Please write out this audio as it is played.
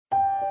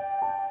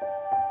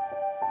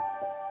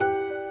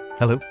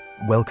Hello,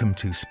 welcome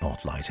to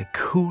Spotlight, a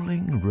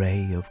cooling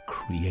ray of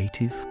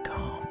creative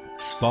calm.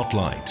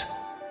 Spotlight,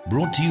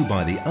 brought to you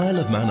by the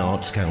Isle of Man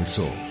Arts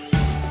Council.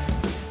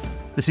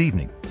 This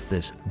evening,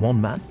 there's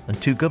One Man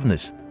and Two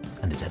Guv'nors,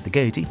 and it's at the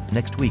Gaiety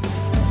next week.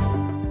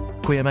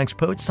 Queer Manx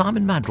poet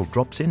Simon Maddrell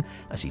drops in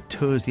as he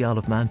tours the Isle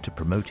of Man to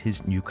promote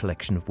his new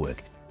collection of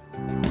work.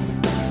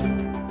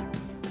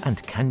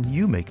 And can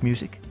you make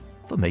music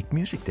for Make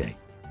Music Day?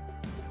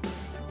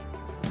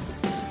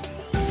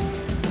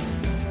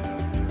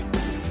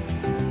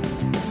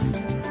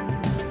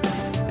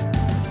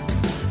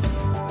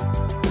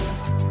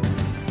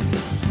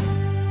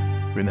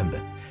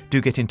 Remember,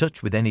 do get in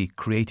touch with any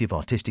creative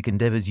artistic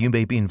endeavours you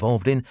may be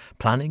involved in,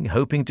 planning,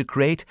 hoping to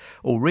create,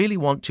 or really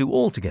want to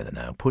altogether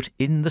now put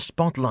in the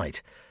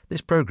spotlight. This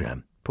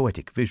programme,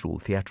 poetic, visual,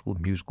 theatrical,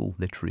 musical,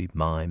 literary,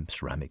 mime,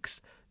 ceramics,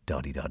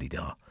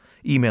 da-di-da-di-da.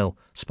 Email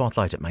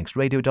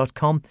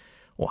spotlight@manxradio.com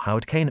or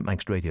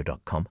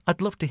howardkane@manxradio.com.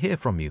 I'd love to hear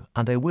from you,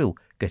 and I will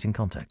get in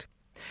contact.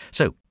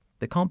 So,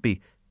 there can't be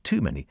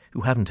too many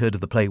who haven't heard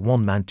of the play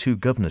One Man, Two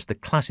Guv'nors, the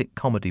classic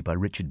comedy by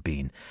Richard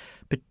Bean,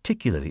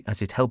 particularly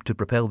as it helped to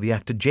propel the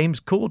actor James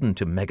Corden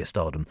to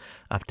megastardom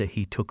after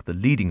he took the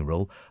leading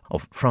role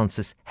of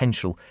Francis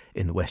Henschel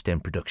in the West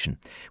End production.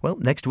 Well,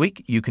 next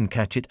week you can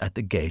catch it at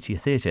the Gaiety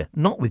Theatre,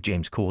 not with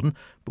James Corden,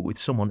 but with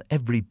someone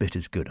every bit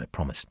as good, I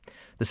promise.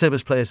 The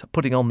Service Players are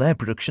putting on their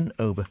production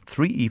over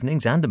 3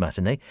 evenings and a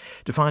matinee.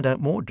 To find out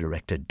more,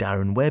 director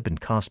Darren Webb and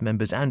cast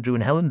members Andrew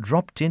and Helen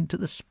dropped into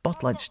the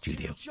Spotlight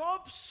studio.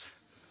 Jobs?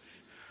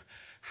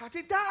 How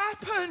did that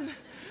happen?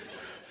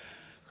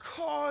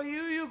 Oh,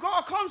 you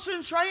got to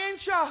concentrate,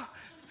 ain't you?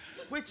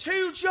 With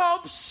 2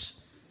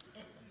 jobs.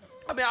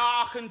 I mean,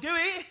 I can do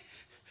it,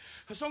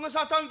 as long as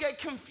I don't get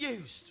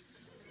confused.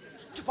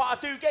 But I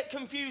do get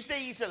confused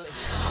easily.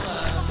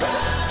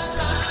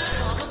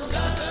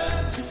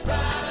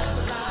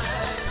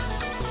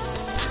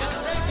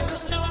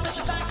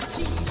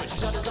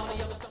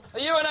 Are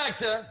you an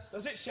actor?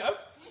 Does it show?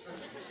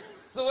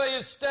 It's the way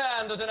you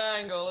stand at an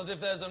angle, as if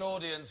there's an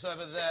audience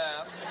over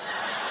there.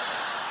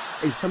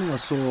 It's something I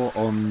saw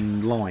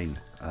online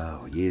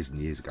years and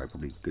years ago,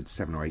 probably a good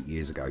 7 or 8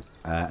 years ago,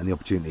 and the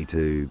opportunity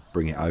to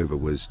bring it over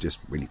was just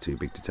really too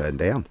big to turn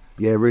down.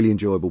 Yeah, really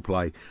enjoyable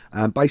play,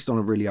 based on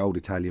a really old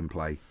Italian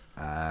play,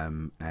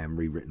 and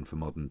rewritten for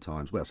modern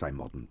times. Well, I say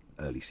modern,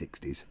 early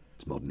 60s.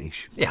 It's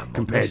modern-ish,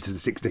 compared to the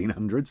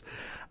 1600s.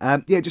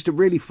 Yeah, just a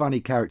really funny,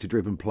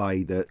 character-driven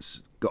play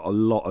that's got a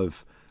lot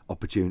of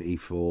opportunity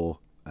for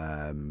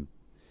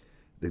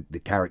the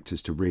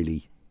characters to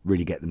really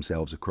get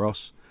themselves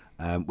across.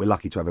 We're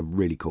lucky to have a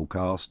really cool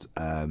cast,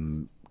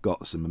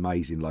 got some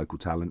amazing local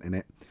talent in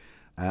it,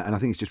 and I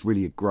think it's just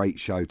really a great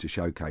show to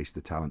showcase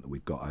the talent that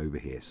we've got over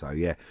here. So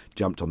yeah,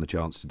 jumped on the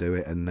chance to do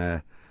it and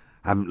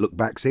haven't looked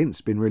back since.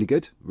 Been really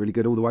good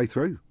all the way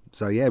through.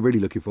 So yeah, really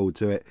looking forward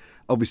to it.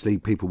 Obviously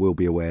people will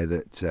be aware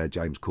that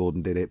James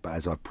Corden did it, but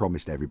as I've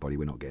promised everybody,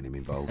 we're not getting him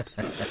involved.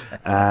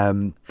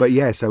 But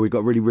yeah, so we've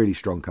got a really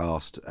strong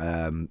cast,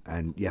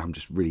 and yeah, I'm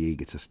just really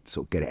eager to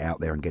sort of get it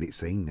out there and get it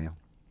seen now.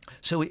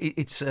 So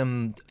it's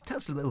tell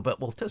us a little bit.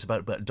 Well, tell us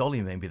about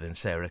Dolly maybe then,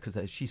 Sarah, because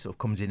she sort of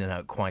comes in and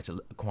out quite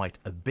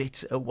a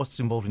bit. What's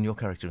involved in your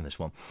character in this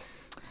one?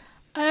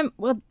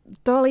 Well,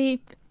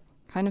 Dolly,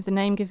 kind of the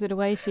name gives it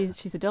away.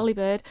 She's a dolly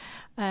bird.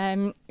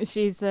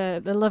 She's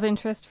the love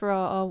interest for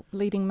our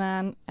leading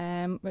man,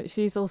 but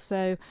she's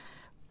also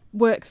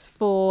works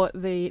for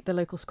the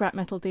local scrap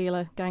metal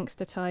dealer,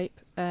 gangster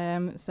type.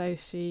 So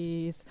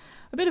she's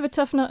a bit of a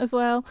tough nut as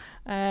well.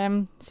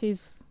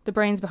 She's the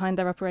brains behind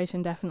their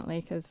operation, definitely,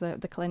 because the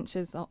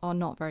clenchers are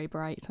not very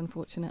bright,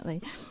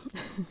 unfortunately.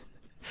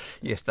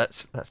 Yes,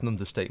 that's an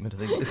understatement, I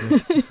think,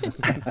 isn't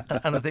it?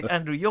 And I think,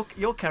 Andrew,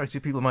 your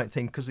character, people might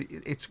think, because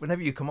it's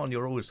whenever you come on,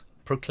 you're always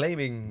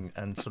proclaiming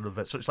and sort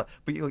of, so it's like,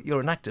 but you're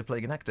an actor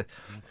playing an actor.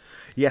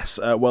 Yes,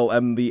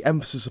 the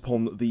emphasis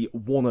upon the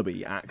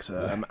wannabe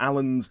actor.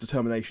 Alan's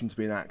determination to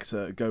be an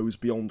actor goes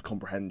beyond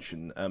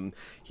comprehension.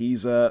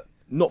 He's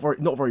not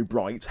very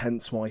bright,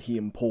 hence why he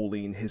and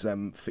Pauline, his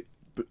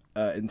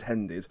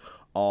intended,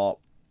 are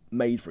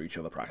made for each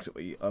other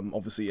practically.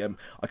 Obviously,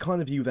 I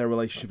kind of view their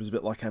relationship as a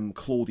bit like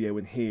Claudio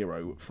and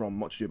Hero from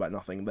Much Ado About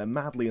Nothing. They're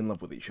madly in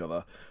love with each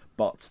other,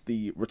 but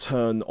the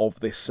return of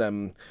this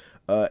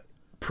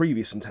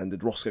previous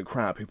intended, Roscoe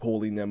Crabbe, who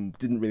Pauline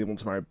didn't really want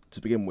to marry to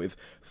begin with,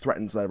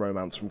 threatens their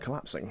romance from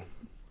collapsing.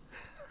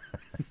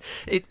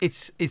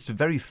 It's a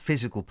very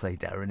physical play,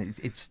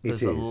 Darren.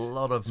 There's a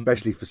lot of,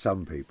 especially for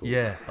some people.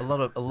 Yeah, a lot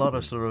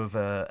of sort of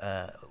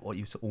what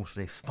you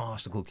also say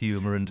farcical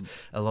humour and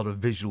a lot of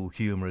visual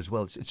humour as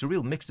well. It's a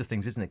real mix of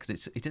things, isn't it?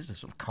 Because it is a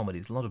sort of comedy.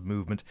 There's a lot of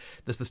movement.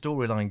 There's the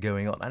storyline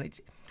going on, and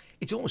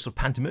it's almost sort of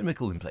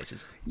pantomimical in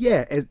places.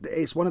 Yeah,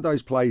 it's one of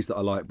those plays that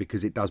I like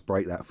because it does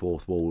break that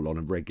fourth wall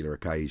on regular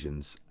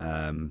occasions.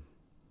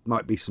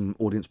 Might be some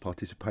audience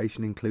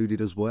participation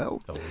included as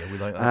well. Oh yeah, we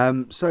like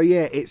that. So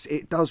yeah,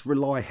 it does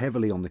rely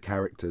heavily on the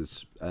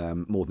characters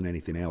more than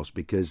anything else,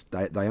 because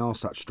they are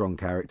such strong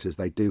characters.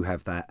 They do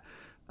have that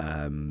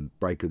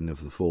breaking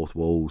of the fourth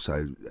wall,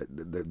 so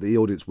the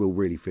audience will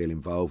really feel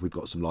involved. We've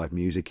got some live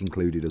music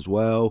included as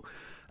well.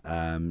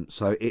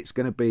 So it's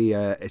going to be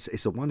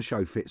it's a one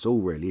show fits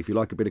all, really. If you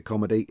like a bit of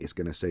comedy, it's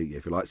going to suit you.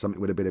 If you like something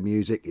with a bit of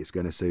music, it's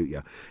going to suit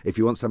you. If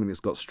you want something that's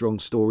got strong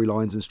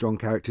storylines and strong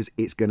characters,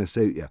 it's going to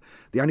suit you.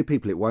 The only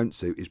people it won't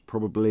suit is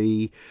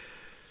probably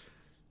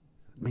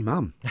me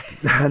mum.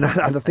 And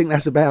I think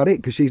that's about it,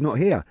 because she's not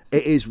here.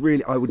 It is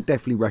really, I would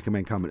definitely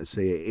recommend coming to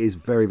see it. It is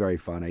very, very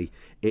funny.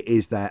 It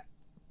is that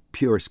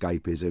pure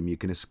escapism. You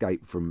can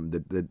escape from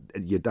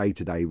your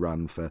day-to-day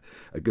run for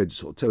a good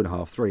sort of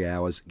 2.5, 3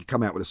 hours. You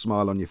come out with a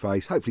smile on your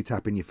face, hopefully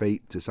tapping your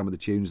feet to some of the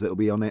tunes that will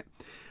be on it.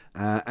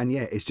 And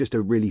yeah, it's just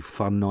a really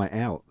fun night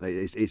out.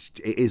 It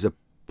is a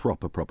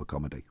proper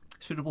comedy.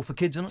 Suitable for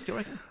kids, isn't it, do you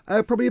reckon?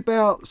 Probably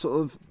about sort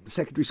of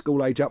secondary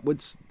school age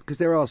upwards, because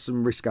there are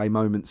some risque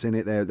moments in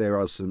it. There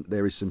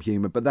is some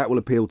humour, but that will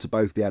appeal to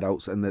both the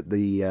adults, and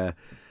the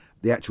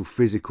actual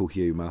physical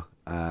humour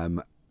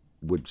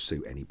would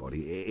suit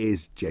anybody. It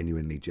is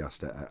genuinely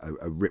just a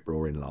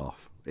rip-roaring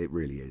laugh. It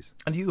really is.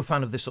 And are you a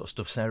fan of this sort of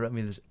stuff, Sarah? I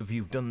mean, have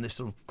you done this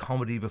sort of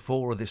comedy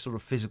before, or this sort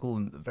of physical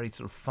and very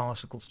sort of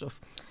farcical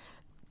stuff?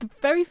 The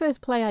very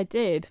first play I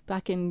did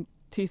back in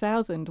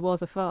 2000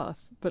 was a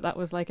farce, but that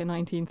was like a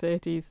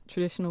 1930s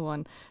traditional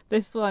one.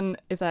 This one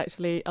is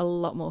actually a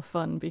lot more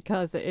fun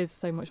because it is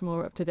so much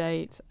more up to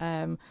date,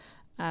 and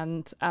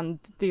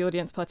the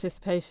audience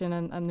participation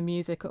and the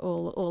music are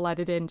all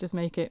added in just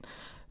make it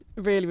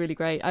really, really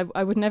great.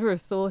 I would never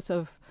have thought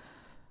of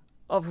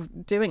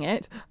doing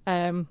it,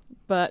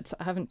 but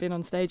I haven't been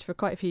on stage for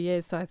quite a few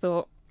years, so I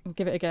thought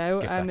give it a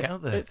go. Get back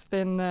out there. It's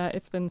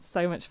been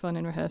so much fun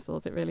in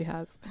rehearsals. It really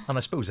has. And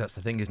I suppose that's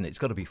the thing, isn't it? It's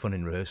got to be fun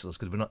in rehearsals,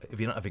 because if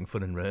you're not having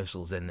fun in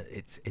rehearsals, then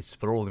it's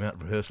for all the amount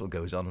of rehearsal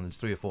goes on, and there's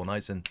 3 or 4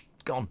 nights and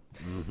gone.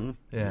 Mm-hmm.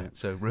 Yeah.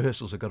 So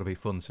rehearsals have got to be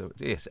fun. So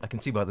yes, I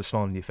can see by the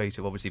smile on your face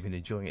you've obviously been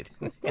enjoying it.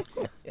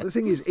 The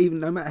thing is, even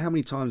no matter how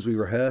many times we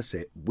rehearse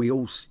it, we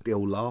all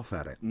still laugh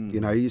at it. You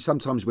know,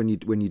 sometimes when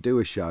you do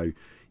a show,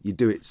 you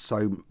do it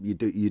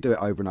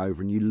over and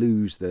over, and you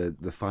lose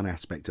the fun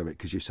aspect of it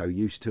because you're so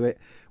used to it.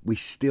 We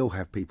still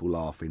have people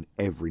laughing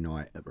every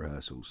night at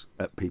rehearsals,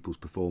 at people's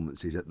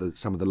performances, at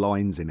some of the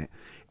lines in it.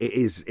 It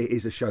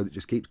is a show that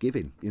just keeps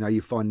giving. You know,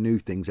 you find new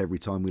things every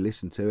time we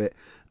listen to it.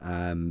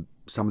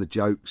 Some of the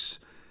jokes,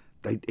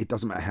 it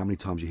doesn't matter how many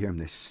times you hear them,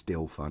 they're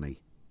still funny.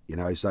 You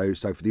know, so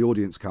for the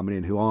audience coming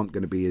in who aren't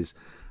going to be as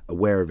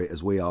aware of it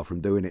as we are from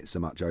doing it so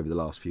much over the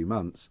last few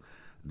months,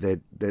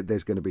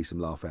 there's going to be some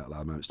laugh out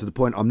loud moments, to the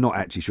point I'm not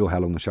actually sure how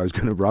long the show's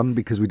going to run,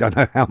 because we don't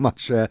know how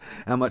much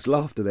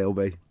laughter there'll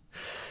be.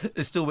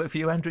 It's still wait for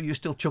you, Andrew. You're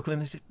still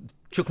chuckling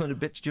at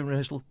bits during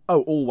rehearsal?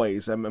 Oh,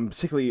 always, and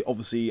particularly,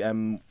 obviously,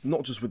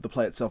 not just with the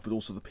play itself, but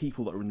also the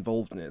people that are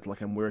involved in it.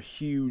 Like, we're a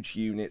huge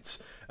unit.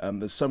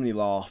 There's so many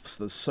laughs.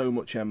 There's so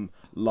much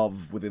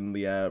love within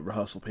the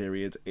rehearsal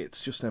period.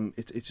 It's just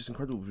just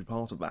incredible to be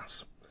part of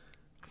that.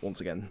 Once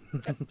again.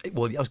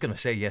 Well, I was going to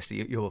say, yes,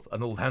 you're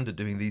an old hand at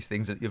doing these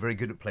things. You're very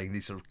good at playing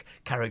these sort of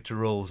character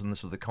roles and the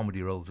sort of the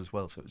comedy roles as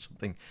well. So it's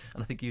something.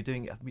 And I think you're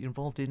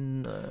involved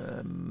in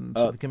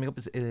something coming up.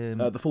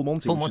 The Full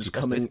Monty, which is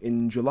coming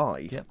in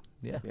July.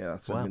 Yeah.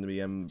 That's wow. going to be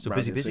so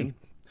busy.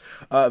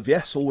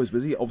 Yes, always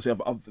busy. Obviously,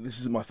 this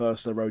isn't my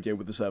first rodeo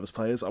with the Service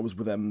Players. I was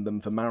with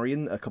them for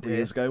Marion a couple of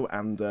years ago,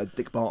 and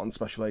Dick Barton,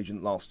 Special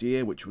Agent, last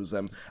year, which was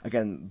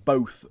again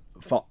both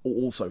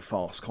also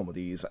farce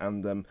comedies,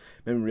 and made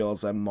me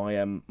realise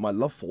my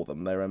love for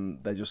them.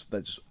 They're just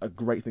a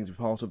great thing to be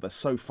part of. They're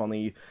so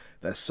funny.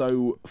 They're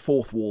so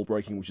fourth wall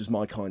breaking, which is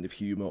my kind of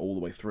humour all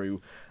the way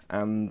through,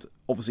 and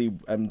obviously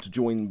to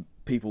join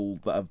people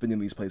that have been in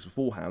these plays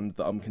beforehand,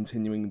 that I'm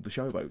continuing the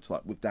showboats.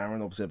 Like with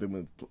Darren, obviously I've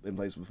been in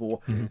plays before.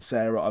 Mm-hmm.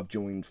 Sarah, I've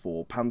joined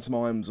for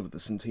pantomimes with the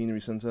Centenary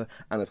Centre,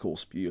 and of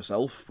course you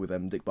yourself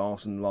with Dick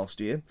Barton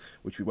last year,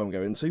 which we won't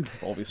go into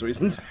for obvious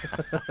reasons.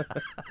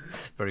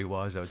 Very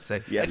wise, I would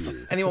say. Yes.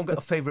 Anyone got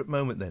a favourite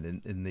moment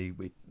then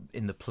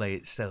in the play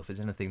itself? Is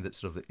anything that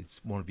sort of it's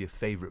one of your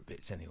favourite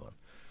bits? Anyone?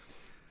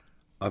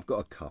 I've got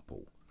a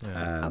couple.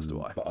 Yeah, as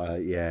do I.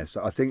 But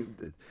so I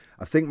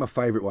think my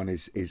favourite one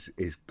is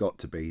got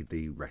to be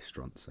the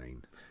restaurant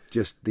scene.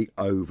 Just the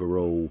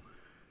overall.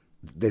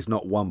 There's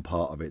not one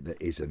part of it that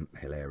isn't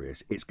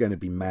hilarious. It's going to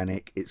be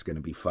manic. It's going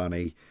to be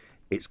funny.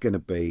 It's going to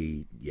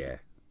be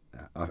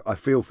I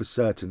feel for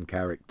certain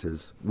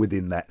characters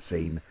within that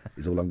scene.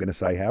 Is all I'm going to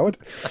say, Howard.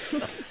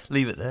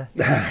 Leave it there.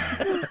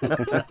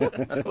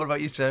 What about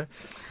you, Sarah?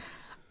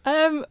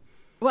 Well,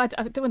 I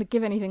don't want to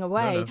give anything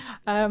away,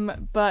 no.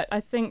 But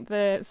I think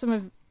some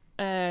of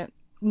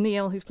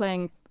Neil, who's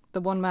playing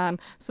the one man,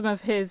 some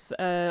of his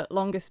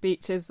longer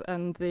speeches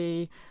and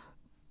the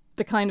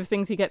kind of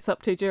things he gets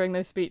up to during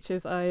those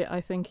speeches,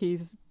 I think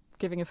he's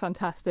giving a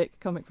fantastic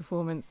comic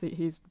performance.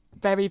 He's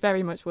very,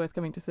 very much worth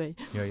coming to see.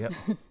 Yeah.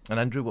 And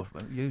Andrew,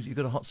 you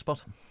got a hot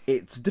spot?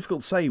 It's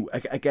difficult to say,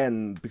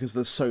 again, because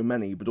there's so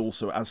many, but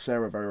also, as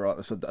Sarah very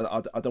rightly said,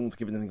 I don't want to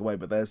give anything away,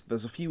 but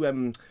there's a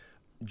few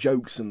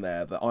jokes in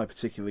there that I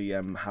particularly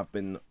have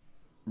been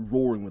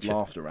roaring with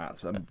laughter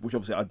at, which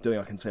obviously I don't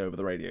think I can say over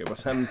the radio,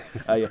 but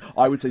yeah,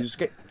 I would say just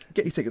get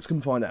your tickets,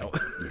 come find out.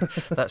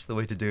 That's the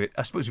way to do it.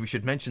 I suppose we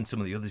should mention some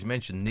of the others. You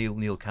mentioned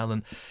Neil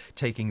Callan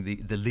taking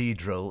the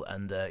lead role,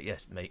 and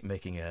yes,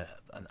 making an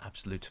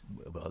absolute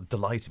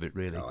delight of it,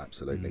 really. Oh,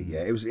 absolutely,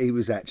 yeah. He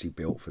was actually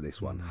built for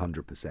this one,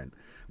 100%.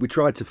 We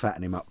tried to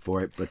fatten him up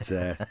for it, but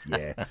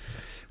yeah,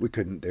 we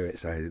couldn't do it.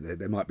 So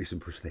there might be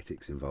some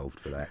prosthetics involved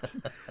for that.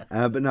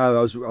 But no,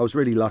 I was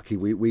really lucky.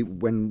 We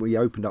when we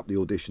opened up the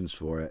auditions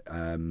for it,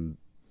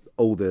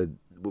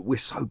 we're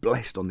so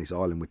blessed on this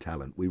island with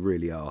talent. We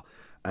really are,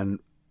 and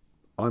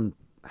I'm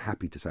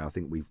happy to say I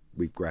think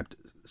we've grabbed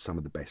some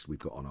of the best we've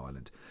got on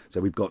Ireland.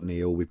 So we've got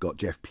Neil, we've got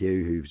Jeff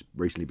Pugh, who's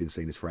recently been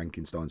seen as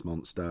Frankenstein's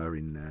monster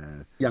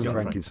in Young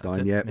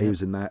Frankenstein. Yeah, he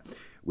was in that.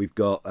 We've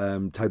got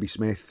Toby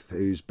Smith,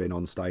 who's been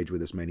on stage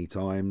with us many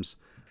times.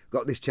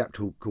 Got this chap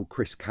called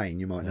Chris Kane,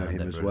 you might know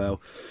him as well.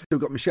 We've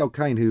got Michelle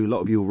Kane, who a lot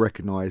of you will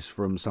recognise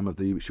from some of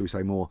the, shall we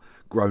say, more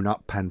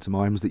grown-up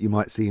pantomimes that you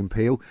might see in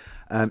Peel.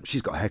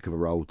 She's got a heck of a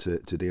role to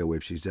deal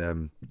with. She's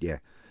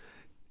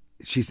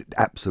she's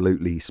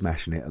absolutely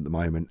smashing it at the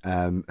moment,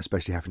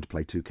 especially having to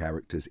play two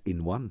characters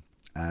in one.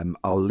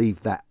 I'll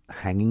leave that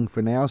hanging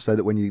for now so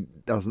that when you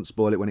doesn't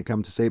spoil it when it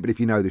comes to see it. But if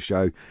you know the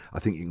show, I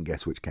think you can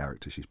guess which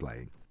character she's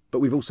playing. But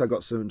we've also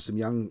got some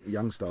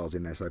young stars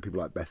in there, so people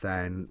like Beth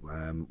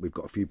Ann. We've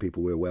got a few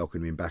people we're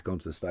welcoming back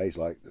onto the stage,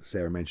 like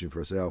Sarah mentioned for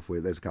herself.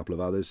 There's a couple of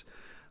others.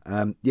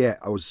 Yeah,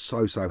 I was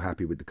so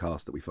happy with the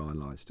cast that we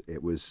finalised.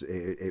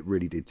 It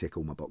really did tick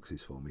all my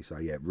boxes for me. So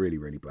yeah,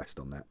 really blessed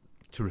on that.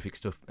 Terrific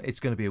stuff. It's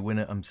going to be a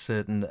winner, I'm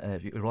certain.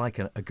 If you like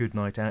a good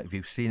night out, if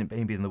you've seen it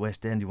maybe in the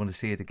West End, you want to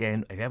see it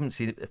again. If you haven't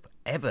seen it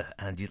ever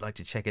and you'd like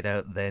to check it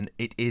out, then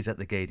it is at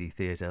the Gaiety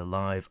Theatre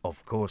live,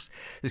 of course.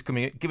 This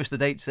coming. Give us the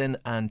dates then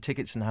and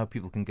tickets and how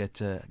people can get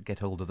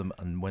hold of them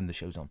and when the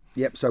show's on.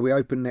 Yep. So we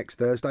open next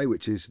Thursday,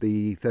 which is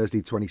the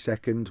Thursday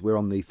 22nd. We're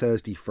on the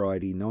Thursday,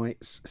 Friday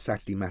nights,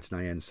 Saturday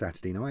matinee and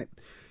Saturday night.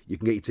 You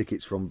can get your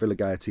tickets from Villa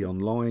Gaiety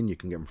online. You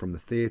can get them from the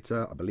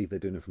theatre. I believe they're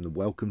doing it from the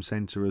Welcome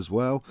Centre as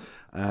well.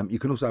 You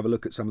can also have a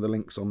look at some of the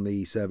links on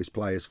the Service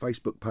Players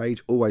Facebook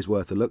page. Always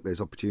worth a look. There's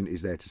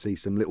opportunities there to see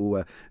some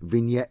little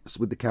vignettes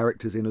with the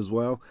characters in as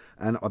well.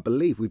 And I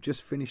believe we've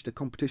just finished a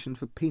competition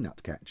for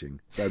peanut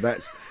catching. So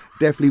that's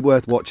definitely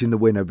worth watching the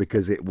winner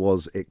because it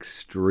was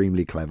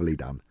extremely cleverly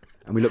done.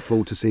 And we look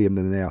forward to seeing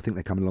them there. I think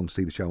they're coming along to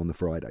see the show on the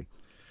Friday.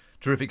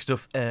 Terrific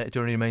stuff. It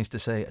only remains to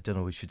say, I don't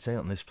know what we should say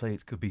on this play.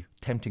 It could be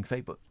tempting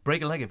fate, but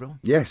break a leg, everyone.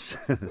 Yes.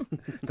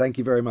 Thank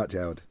you very much,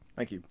 Howard.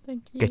 Thank you.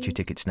 Thank you. Get your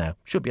tickets now.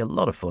 Should be a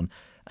lot of fun.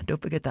 And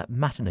don't forget that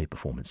matinee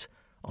performance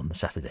on the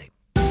Saturday.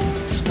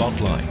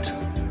 Spotlight.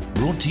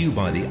 Brought to you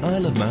by the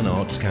Isle of Man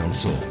Arts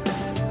Council.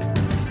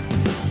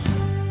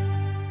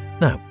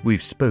 Now,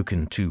 we've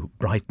spoken to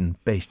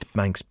Brighton-based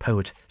Manx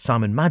poet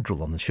Simon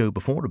Maddrell on the show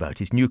before about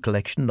his new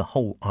collection, The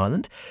Whole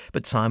Island,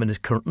 but Simon is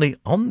currently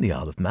on the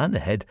Isle of Man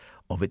ahead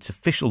of its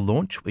official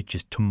launch, which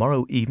is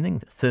tomorrow evening,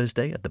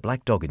 Thursday, at the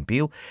Black Dog in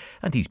Peel,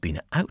 and he's been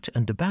out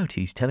and about,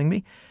 he's telling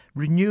me,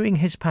 renewing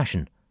his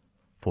passion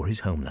for his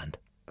homeland.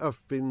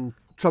 I've been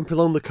tramping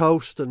along the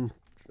coast and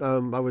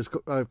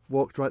I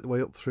walked right the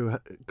way up through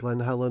Glen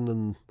Helen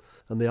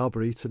and the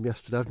Arboretum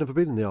yesterday. I've never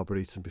been in the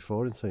Arboretum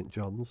before in St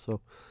John's, so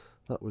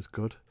that was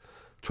good.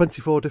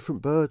 24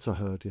 different birds I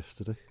heard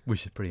yesterday.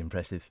 Which is pretty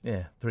impressive,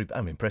 yeah.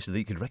 I'm impressed that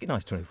you could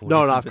recognise 24.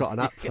 No, I've got an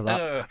app for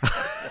that.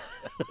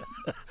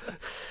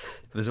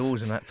 There's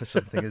always an app for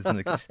something,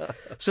 isn't there?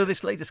 So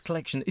this latest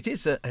collection, it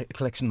is a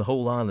collection, The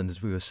Whole Island,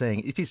 as we were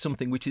saying. It is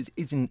something which is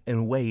in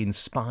a way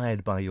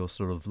inspired by your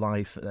sort of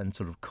life and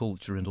sort of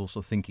culture, and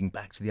also thinking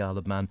back to the Isle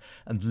of Man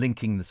and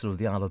linking the sort of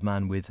the Isle of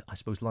Man with, I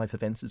suppose, life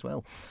events as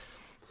well.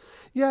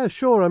 Yeah,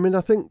 sure. I mean,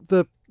 I think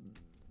the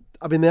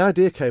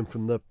idea came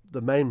from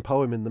the main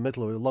poem in the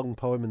middle, or a long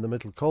poem in the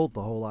middle called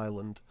The Whole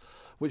Island,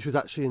 which was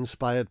actually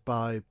inspired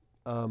by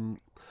a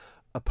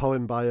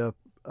poem by a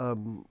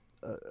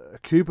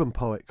Cuban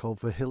poet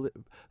called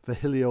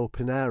Virgilio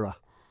Pinera,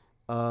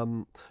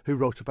 who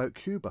wrote about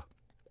Cuba,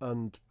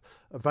 and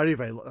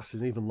that's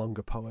an even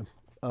longer poem.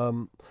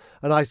 And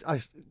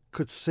I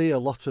could see a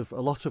lot of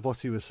what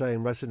he was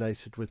saying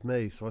resonated with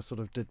me, so I sort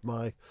of did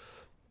my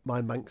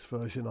Manx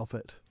version of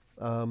it.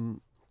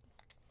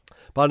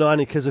 But I know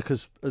Annie Kissack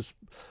has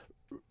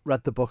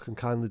read the book and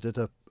kindly did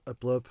a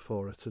blurb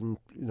for it, and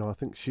I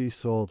think she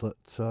saw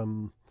that a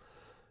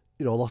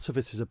lot of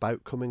it is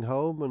about coming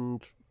home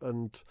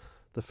and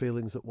the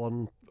feelings that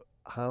one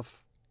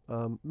have,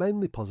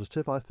 mainly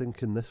positive, I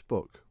think, in this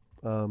book.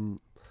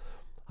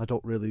 I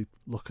don't really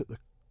look at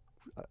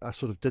I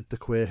sort of did the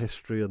queer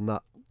history and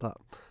that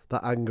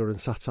anger and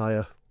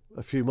satire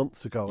a few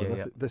months ago, and I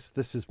think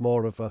this is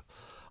more of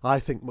I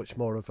think much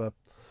more of a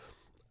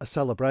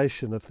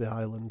celebration of the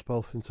island,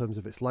 both in terms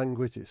of its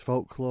language, its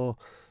folklore,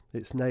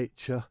 its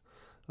nature,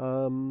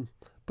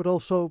 but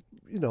also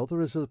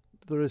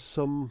there is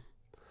some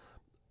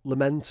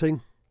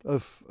lamenting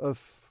of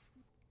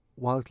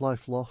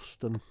wildlife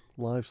lost and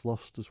lives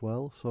lost as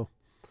well. So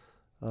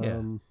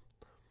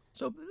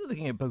So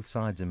looking at both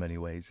sides in many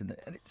ways, and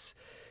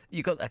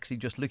You got actually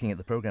just looking at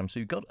the programme, so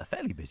you've got a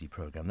fairly busy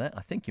programme there.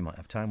 I think you might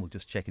have time. We'll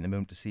just check in a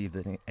moment to see if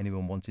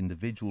anyone wants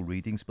individual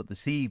readings. But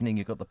this evening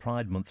you've got the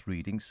Pride Month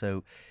readings,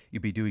 so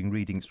you'll be doing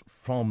readings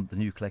from the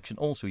new collection.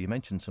 Also, you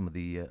mentioned some of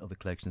the other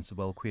collections as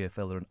well, Queer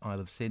Fella and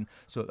Isle of Sin.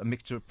 So a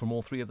mixture from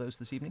all three of those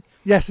this evening?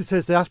 Yes, it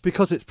is. They asked,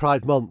 because it's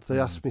Pride Month, they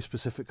asked me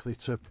specifically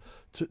to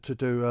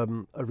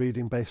do a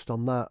reading based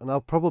on that. And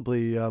I'll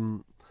probably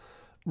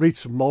read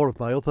some more of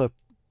my other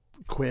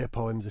queer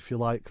poems, if you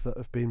like, that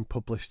have been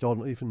published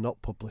or even not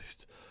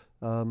published,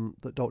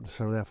 that don't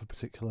necessarily have a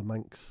particular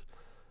Manx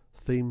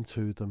theme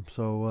to them.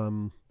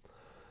 So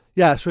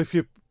so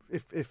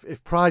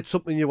if Pride's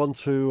something you want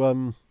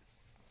to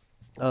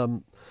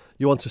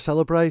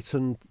celebrate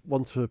and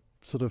want to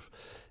sort of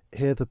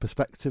hear the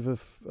perspective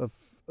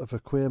of a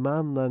queer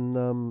man,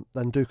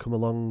 then do come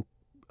along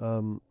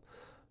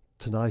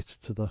tonight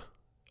to the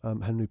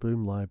Henry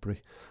Bloom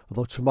Library.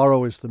 Although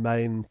tomorrow is the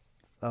main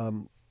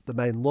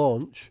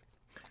launch.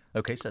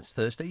 Okay, so that's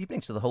Thursday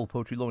evening, so the whole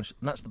poetry launch,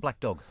 and that's the Black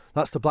Dog.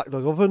 That's the Black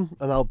Dog Oven,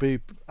 and I'll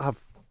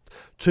have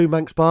two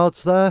Manx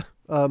bards there,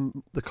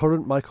 the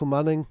current Michael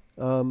Manning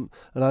and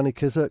Annie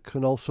Kissack,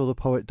 and also the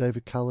poet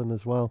David Callan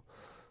as well.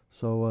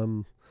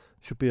 So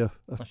should be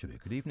that should be a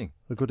good evening.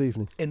 A good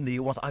evening. In the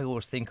what I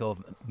always think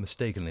of,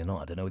 mistakenly or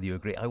not, I don't know whether you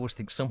agree, I always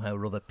think somehow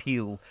or other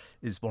Peel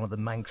is one of the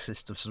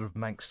Manxest of sort of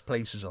Manx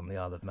places on the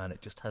Isle of Man.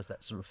 It just has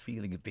that sort of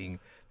feeling of being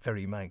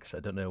very Manx. I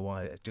don't know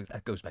why.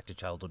 That goes back to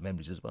childhood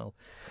memories as well.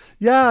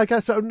 Yeah, I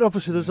guess. And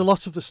obviously, there's a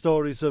lot of the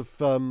stories of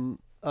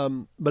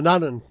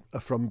Manannan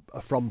are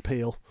from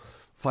Peel,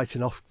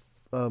 fighting off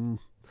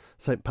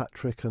St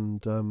Patrick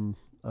and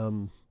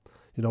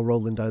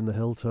rolling down the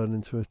hill, turning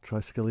into a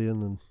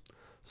Triskelion and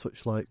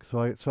such like. So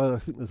I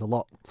think there's a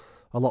lot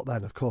there.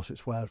 And of course,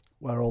 it's where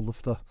all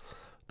of the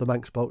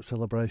Manx boat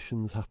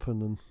celebrations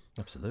happen. And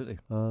absolutely.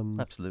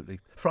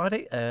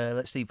 Friday,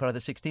 let's see, Friday the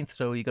 16th.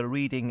 So you got a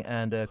reading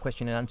and a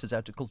question and answers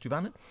out at Culture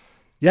Vannon?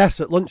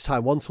 Yes, at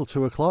lunchtime, 1 till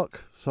 2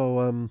 o'clock.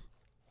 So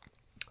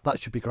that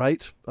should be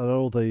great. I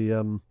know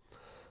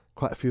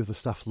quite a few of the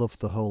staff love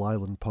the whole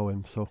island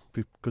poem, so it'd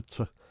be good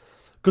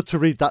to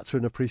read that to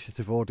an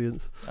appreciative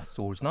audience. That's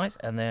always nice.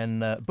 And then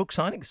book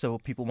signing, so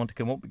if people want to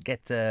come up,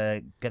 get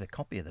a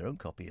copy of their own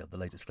copy of the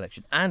latest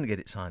collection and get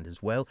it signed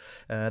as well.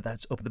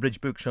 That's up at the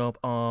Bridge Bookshop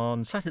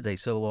on Saturday,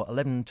 so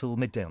 11 till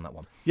midday on that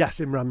one. Yes,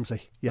 in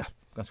Ramsey, yeah.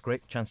 That's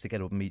great. Chance to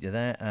get up and meet you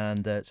there.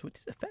 And so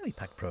it's a fairly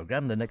packed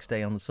programme. The next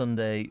day on the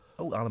Sunday,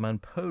 Isle of Man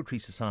Poetry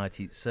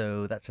Society,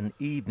 so that's an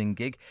evening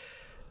gig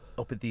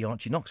up at the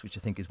Archie Knox, which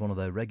I think is one of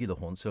their regular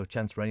haunts, so a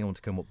chance for anyone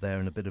to come up there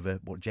and a bit of a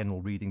general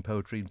reading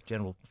poetry,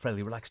 general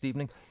fairly relaxed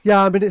evening.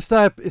 Yeah, I mean it's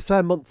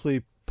their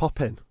monthly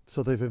pop-in,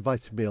 so they've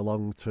invited me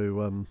along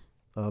to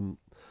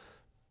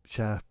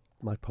share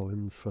my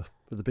poems for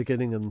the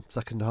beginning and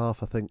second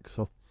half, I think,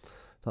 so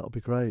that'll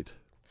be great.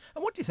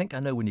 And what do you think?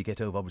 I know when you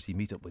get over, obviously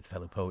meet up with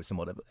fellow poets and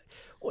whatever,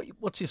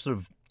 what's your sort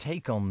of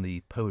take on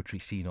the poetry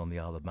scene on the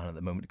Isle of Man at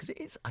the moment? Because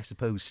it is, I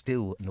suppose,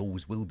 still and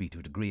always will be to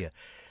a degree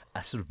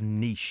a sort of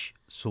niche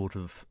sort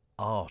of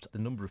art. The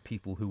number of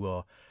people who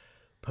are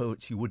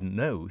poets you wouldn't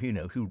know,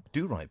 who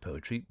do write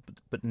poetry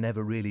but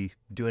never really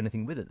do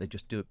anything with it. They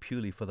just do it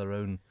purely for their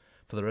own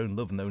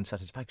love and their own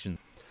satisfaction.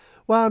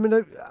 Well, I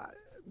mean,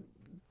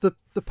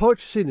 the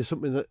poetry scene is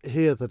something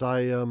that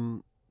I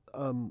am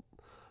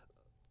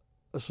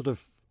sort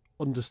of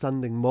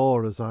understanding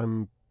more as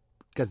I'm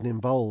getting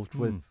involved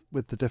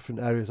with the different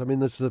areas. I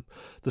mean, there's the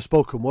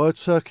spoken word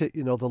circuit,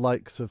 the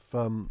likes of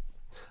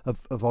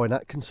Owen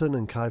Atkinson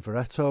and Kai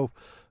Veretto,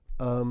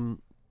 and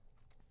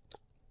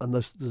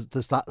there's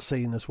that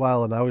scene as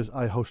well. And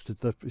I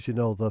hosted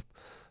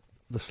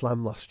the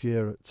slam last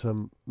year at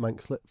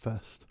Manx Lit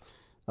Fest,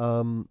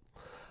 and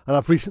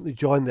I've recently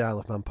joined the Isle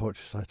of Man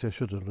Poetry Society. I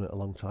should have done it a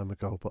long time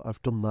ago, but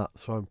I've done that,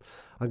 so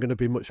I'm going to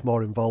be much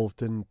more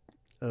involved in.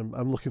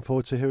 I'm looking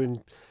forward to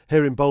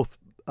hearing both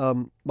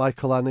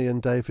Michael, Annie,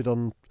 and David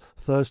on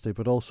Thursday,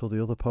 but also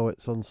the other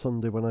poets on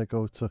Sunday when I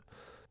go to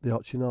the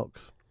Archie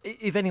Knox.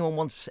 If anyone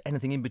wants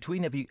anything in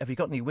between, have you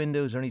got any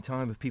windows or any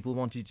time if people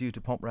wanted you to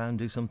pop round,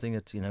 do something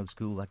at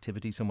school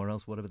activity somewhere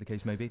else, whatever the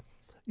case may be?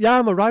 Yeah,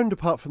 I'm around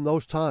apart from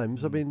those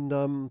times. I mean,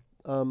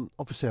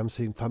 obviously I'm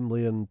seeing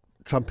family and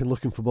tramping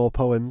looking for more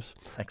poems.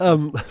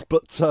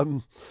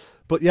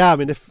 But yeah, I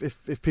mean,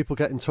 if people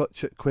get in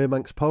touch at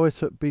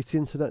queermanxpoet at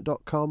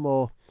btinternet.com,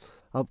 or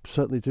I'll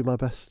certainly do my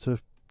best to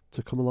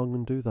come along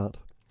and do that.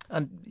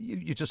 And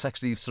you just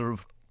actually sort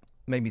of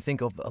made me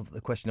think of the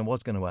question I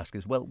was going to ask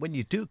as well. When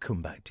you do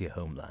come back to your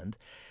homeland,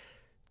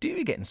 do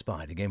you get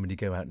inspired again when you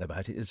go out and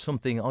about? Is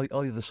something, are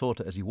you the sort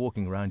of, as you're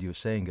walking around, you were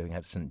saying, going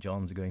out to St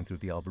John's or going through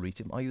the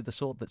Arboretum, are you the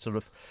sort that sort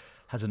of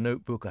has a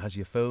notebook or has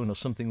your phone or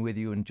something with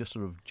you and just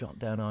sort of jot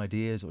down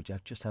ideas, or do you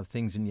just have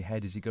things in your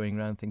head as you're going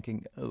around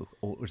thinking, oh,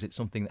 or is it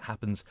something that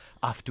happens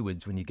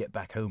afterwards when you get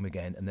back home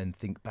again and then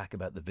think back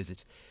about the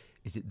visit?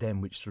 Is it then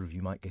which sort of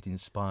you might get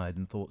inspired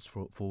and thoughts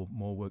for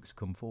more works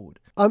come forward?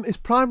 It's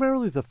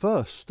primarily the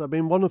first. I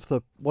mean, one of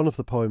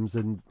the poems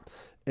in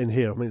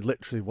here, I mean, it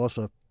literally was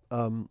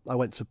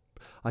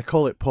I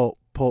call it Port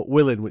Port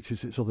Willing, which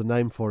is its other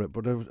name for it,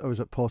 but I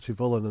was at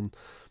Portivullen and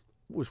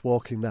was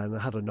walking there, and I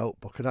had a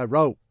notebook and I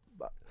wrote,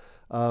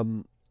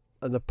 and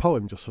the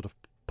poem just sort of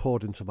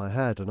poured into my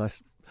head, and I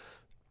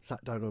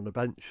sat down on a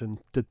bench and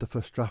did the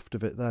first draft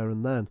of it there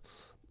and then.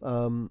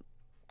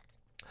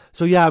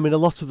 So yeah, I mean, a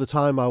lot of the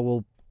time I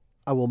will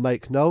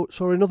make notes,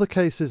 or in other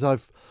cases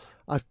I've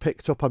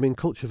picked up. I mean,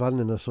 Culture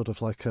Vannin are sort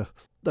of like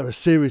they're a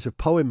series of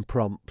poem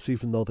prompts,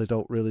 even though they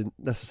don't really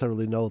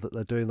necessarily know that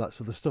they're doing that.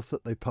 So the stuff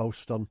that they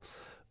post on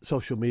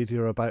social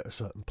media about a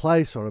certain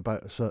place or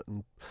about a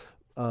certain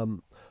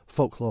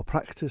folklore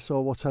practice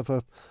or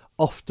whatever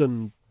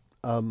often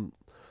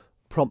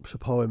prompts a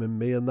poem in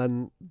me, and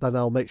then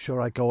I'll make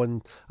sure I go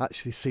and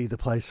actually see the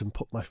place and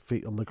put my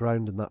feet on the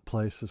ground in that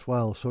place as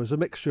well. So it's a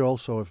mixture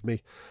also of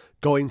me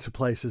going to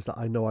places that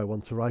I know I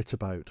want to write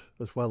about,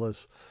 as well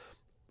as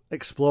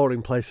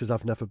exploring places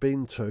I've never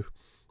been to,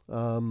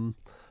 and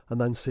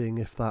then seeing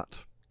if that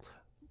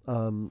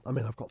I mean,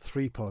 I've got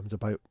 3 poems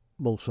about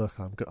Mull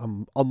Circle.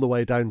 I'm on the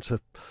way down to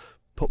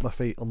put my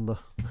feet on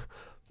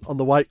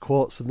the white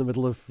quartz in the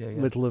middle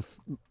of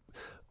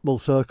Mull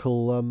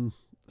Circle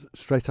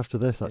straight after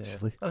this,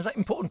 actually. And is that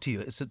important to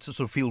you? It's to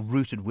sort of feel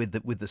rooted with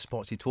the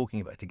spots you're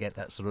talking about, to get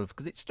that sort of,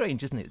 because it's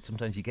strange, isn't it?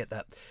 Sometimes you get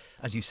that,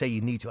 as you say,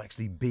 you need to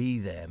actually be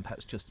there and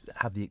perhaps just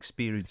have the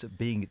experience of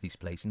being at these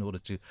places in order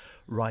to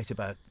write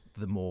about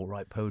them or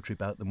write poetry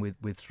about them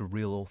with sort of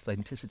real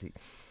authenticity.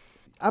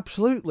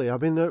 Absolutely. I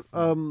mean,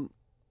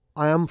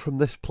 I am from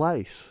this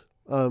place,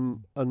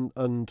 and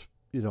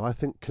you know, I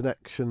think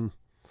connection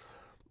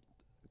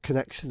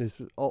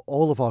is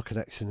all of our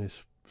connection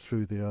is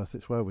through the earth.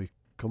 It's where we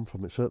come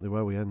from. It's certainly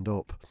where we end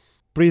up.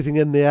 Breathing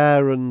in the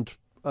air and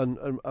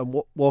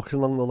walking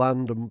along the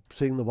land and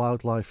seeing the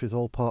wildlife is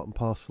all part and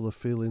parcel of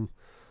feeling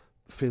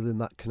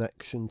that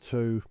connection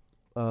to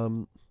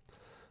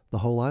the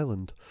whole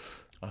island.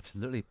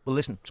 Absolutely. Well,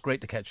 listen, it's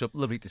great to catch up.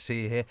 Lovely to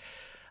see you here.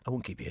 I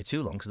won't keep you here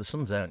too long because the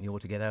sun's out and you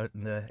ought to get out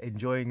and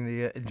enjoying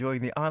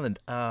the island.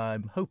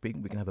 I'm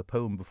hoping we can have a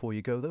poem before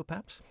you go, though,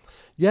 perhaps.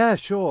 Yeah,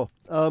 sure.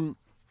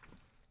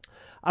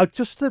 I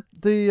just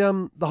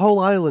the whole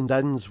island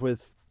ends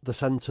with the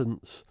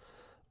sentence,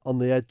 "On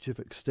the edge of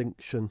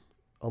extinction,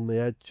 on the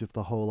edge of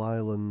the whole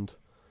island,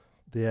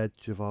 the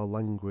edge of our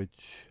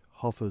language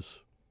hovers,"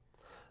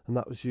 and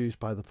that was used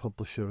by the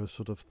publisher as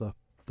sort of the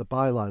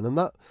byline. And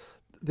that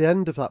the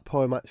end of that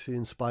poem actually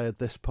inspired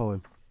this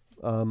poem,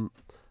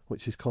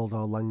 which is called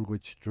 "Our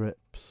Language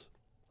Drips."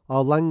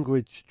 Our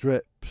language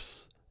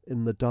drips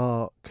in the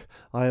dark.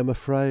 I am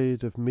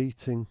afraid of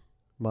meeting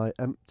my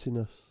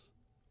emptiness,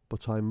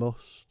 but I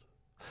must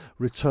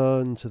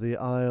return to the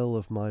isle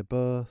of my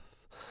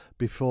birth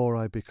before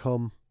I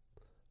become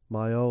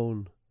my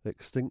own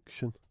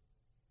extinction.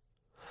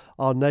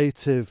 Our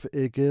native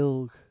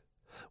Igilg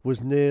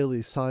was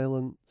nearly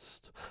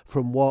silenced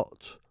from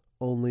what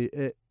only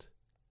it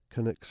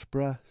can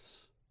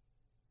express.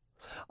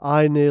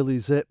 I nearly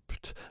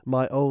zipped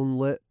my own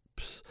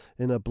lips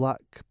in a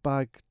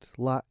black-bagged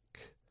lack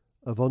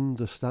of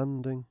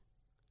understanding,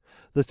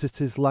 that it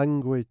is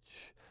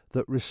language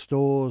that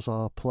restores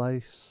our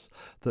place,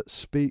 that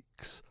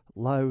speaks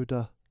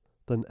louder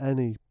than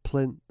any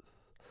plinth,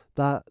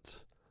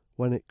 that,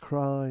 when it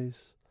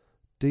cries,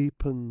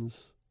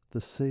 deepens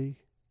the sea.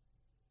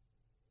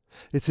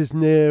 It is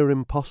near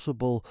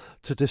impossible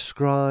to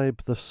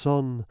describe the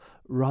sun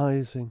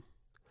rising,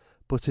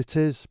 but it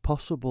is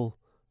possible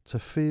to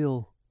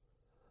feel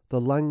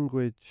the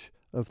language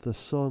of the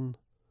sun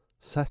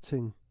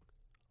setting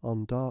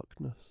on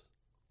darkness.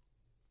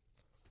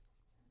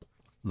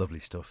 Lovely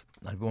stuff.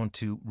 I want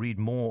to read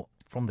more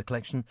from the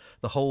collection,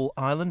 The Whole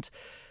Island.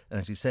 And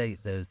as you say,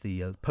 there's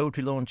the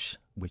poetry launch,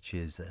 which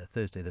is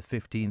Thursday the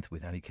 15th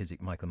with Annie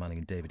Kiswick, Michael Manning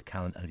and David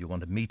Callan. And if you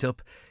want to meet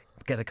up,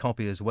 get a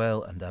copy as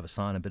well and have a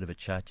sign, a bit of a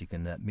chat, you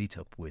can meet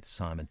up with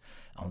Simon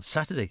on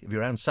Saturday. If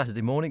you're around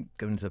Saturday morning,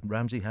 go into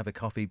Ramsey, have a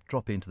coffee,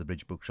 drop into the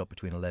Bridge Bookshop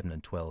between 11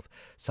 and 12.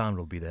 Simon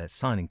will be there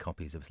signing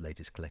copies of his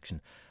latest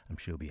collection. I'm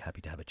sure he'll be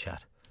happy to have a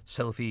chat.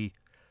 Selfie,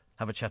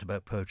 have a chat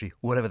about poetry,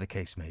 whatever the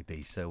case may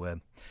be. So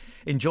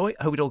enjoy.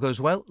 I hope it all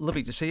goes well.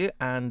 Lovely to see you,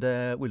 and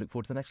we look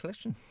forward to the next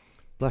collection.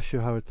 Bless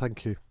you, Howard.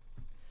 Thank you.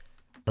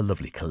 A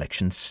lovely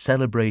collection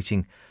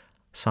celebrating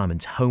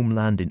Simon's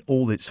homeland in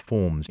all its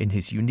forms, in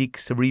his unique,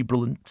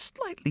 cerebral and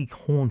slightly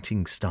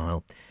haunting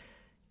style.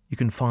 You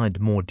can find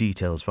more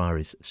details via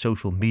his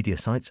social media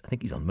sites. I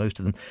think he's on most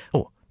of them.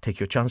 Or take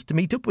your chance to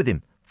meet up with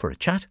him for a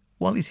chat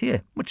while he's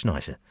here. Much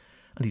nicer.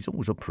 And he's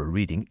always up for a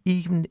reading,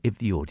 even if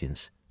the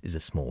audience is a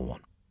small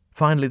one.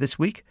 Finally this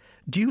week,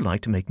 do you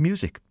like to make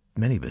music?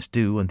 Many of us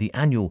do, and the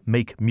annual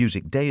Make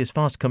Music Day is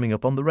fast coming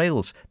up on the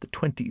rails, the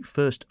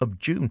 21st of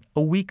June,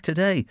 a week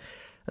today.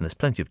 And there's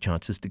plenty of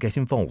chances to get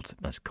involved,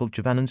 as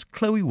Culture Vannon's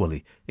Chloe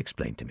Woolley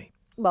explained to me.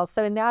 Well,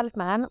 so in the Isle of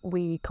Man,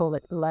 we call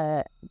it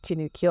Le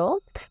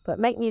Jinukiol, but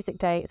Make Music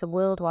Day is a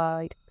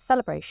worldwide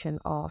celebration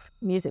of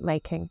music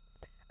making,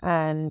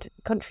 and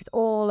countries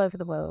all over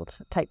the world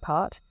take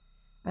part.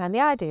 And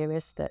the idea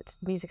is that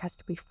music has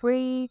to be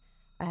free,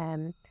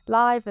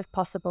 live if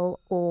possible,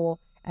 or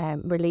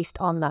released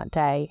on that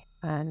day.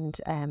 And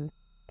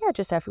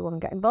just everyone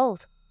get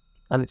involved.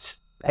 And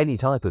it's any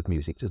type of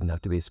music, doesn't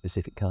have to be a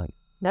specific kind.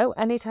 No,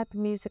 any type of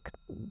music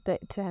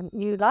that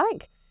you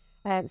like.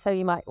 So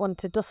you might want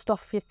to dust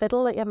off your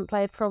fiddle that you haven't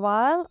played for a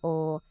while,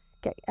 or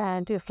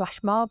do a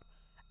flash mob,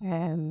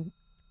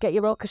 get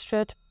your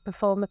orchestra to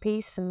perform a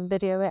piece and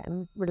video it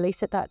and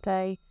release it that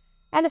day.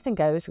 Anything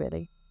goes,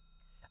 really.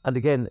 And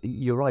again,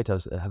 you're right, I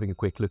was having a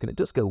quick look, and it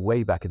does go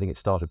way back. I think it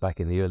started back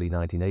in the early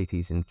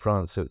 1980s in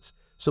France, so it's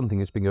something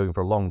that's been going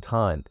for a long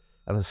time.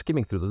 And I was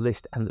skimming through the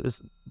list, and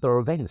there are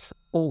events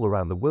all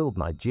around the world: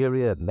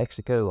 Nigeria,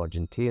 Mexico,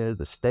 Argentina,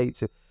 the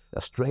States,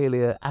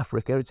 Australia,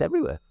 Africa, it's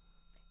everywhere.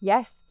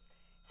 Yes.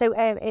 So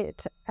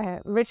it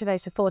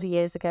originated 40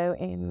 years ago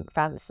in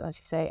France, as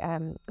you say,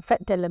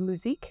 Fête de la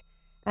Musique.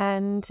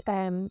 And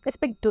it's a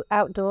big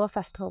outdoor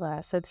festival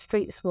there. So the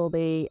streets will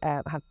be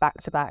have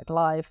back-to-back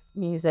live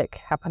music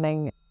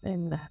happening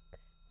in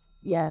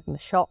the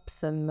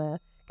shops and the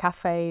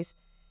cafes.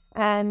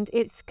 And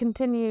it's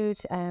continued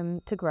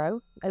to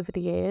grow over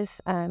the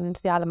years. And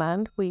the Isle of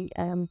Man, we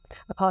are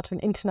part of an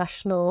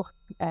international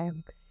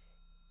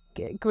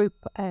group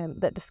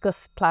that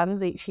discuss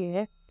plans each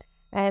year.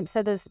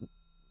 So there's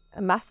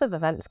massive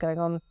events going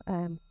on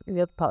in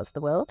the other parts of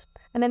the world.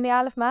 And in the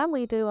Isle of Man,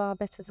 we do our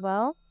bit as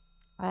well.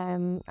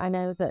 I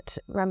know that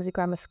Ramsey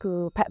Grammar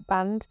School Pep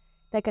Band,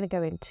 they're going to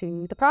go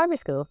into the primary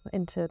school,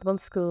 into the one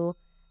school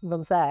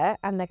runs there,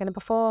 and they're going to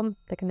perform.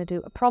 They're going to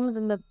do proms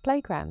in the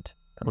playground.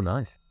 Oh,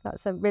 nice.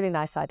 That's a really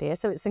nice idea.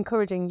 So it's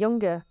encouraging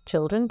younger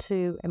children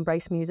to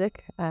embrace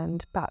music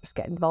and perhaps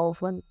get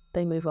involved when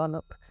they move on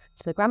up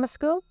to the grammar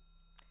school.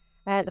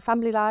 The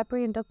Family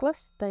Library in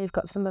Douglas, they've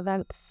got some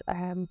events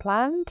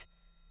planned.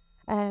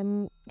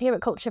 Here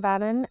at Culture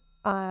Vannon,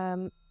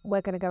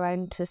 we're going to go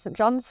around to St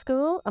John's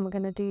School, and we're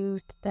going to do,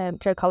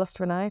 Joe Collister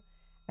and I,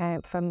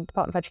 from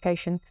Department of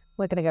Education,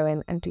 we're going to go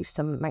in and do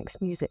some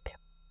Manx music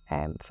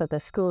for the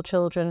school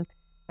children.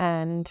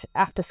 And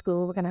after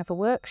school, we're going to have a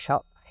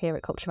workshop here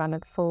at Culture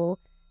Vannon for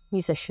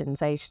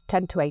musicians aged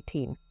 10 to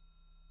 18.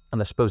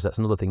 And I suppose that's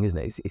another thing, isn't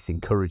it? It's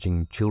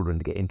encouraging children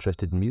to get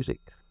interested in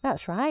music.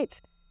 That's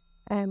right.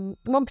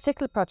 One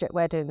particular project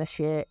we're doing this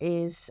year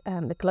is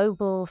the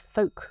Global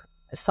Folk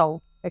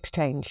Song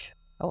Exchange,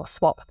 or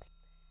SWAP.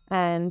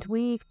 And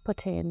we've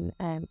put in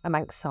a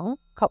Manx song,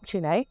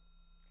 Coptune,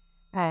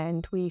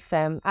 and we've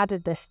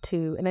added this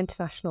to an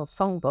international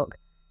songbook,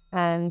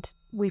 and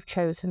we've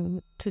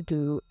chosen to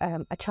do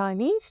a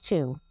Chinese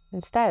tune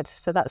instead.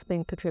 So that's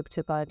been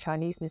contributed by a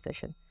Chinese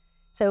musician.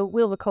 So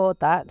we'll record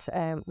that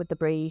with the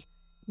Bree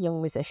young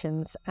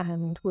musicians,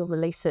 and we'll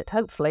release it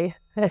hopefully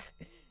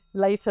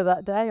later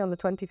that day on the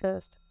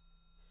 21st.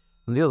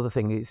 And the other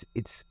thing is,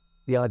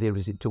 the idea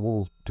is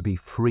to be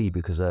free,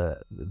 because the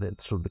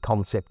sort of the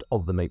concept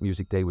of the Make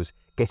Music Day was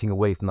getting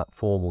away from that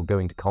formal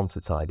going to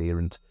concerts idea,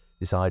 and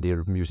this idea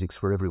of music's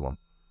for everyone.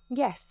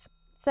 Yes.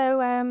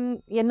 So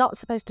you're not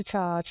supposed to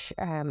charge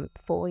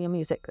for your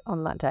music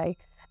on that day.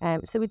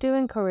 So we do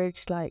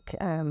encourage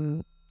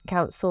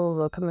councils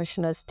or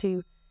commissioners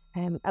to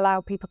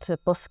allow people to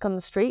busk on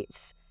the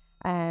streets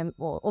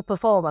or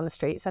perform on the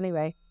streets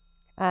anyway,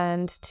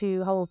 and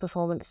to hold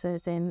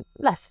performances in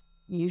less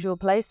usual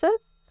places.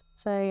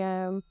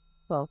 So,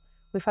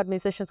 we've had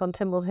musicians on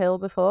Timwell Hill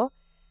before,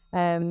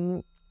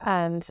 and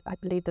I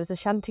believe there's a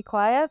shanty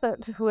choir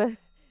that were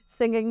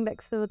singing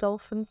next to the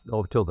dolphins.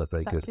 Oh, told that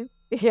very good.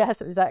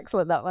 Yes, it was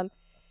excellent, that one.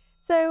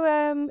 So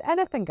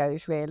anything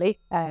goes, really.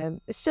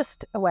 It's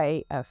just a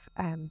way of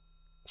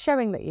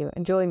showing that you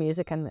enjoy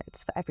music and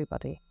it's for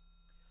everybody.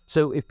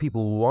 So if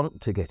people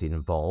want to get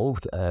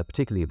involved,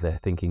 particularly if they're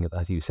thinking of,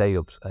 as you say,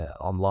 of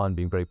online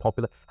being very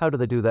popular, how do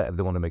they do that? If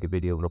they want to make a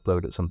video and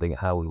upload it something,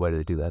 where do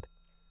they do that?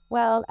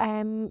 Well,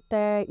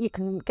 you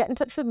can get in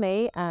touch with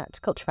me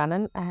at Culture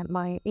Vannon.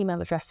 My email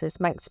address is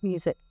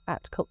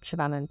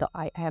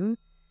manxmusic@culturevannon.im.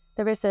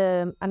 There is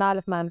an Isle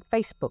of Man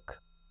Facebook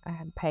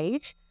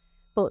page,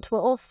 but we're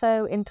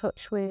also in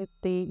touch with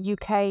the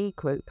UK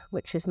group,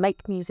 which is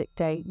Make Music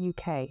Day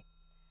UK.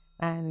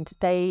 And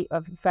they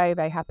are very,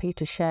 very happy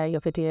to share your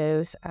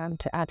videos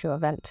and to add your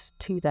event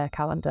to their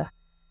calendar.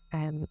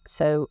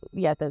 So,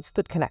 there's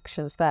good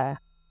connections there.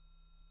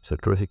 So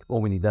terrific.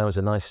 All we need now is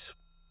the nice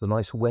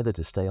weather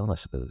to stay on, I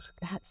suppose.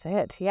 That's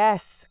it,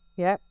 yes.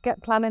 Yeah,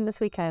 get planning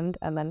this weekend,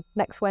 and then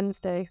next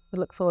Wednesday we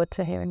look forward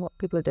to hearing what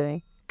people are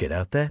doing. Get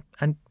out there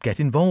and get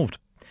involved.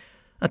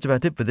 That's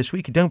about it for this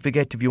week. Don't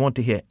forget, if you want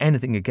to hear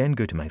anything again,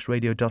 go to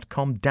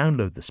manxradio.com,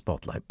 download the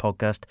Spotlight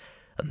podcast,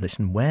 and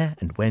listen where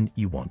and when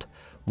you want.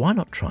 Why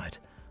not try it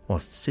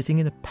whilst sitting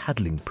in a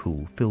paddling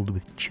pool filled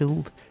with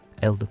chilled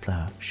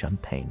elderflower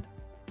champagne?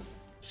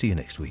 See you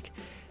next week,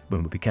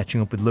 when we'll be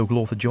catching up with local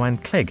author Joanne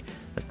Clegg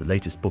as the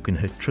latest book in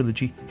her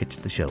trilogy hits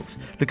the shelves.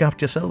 Look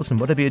after yourselves, and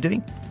whatever you're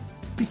doing,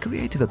 be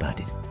creative about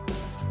it.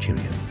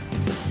 Cheerio.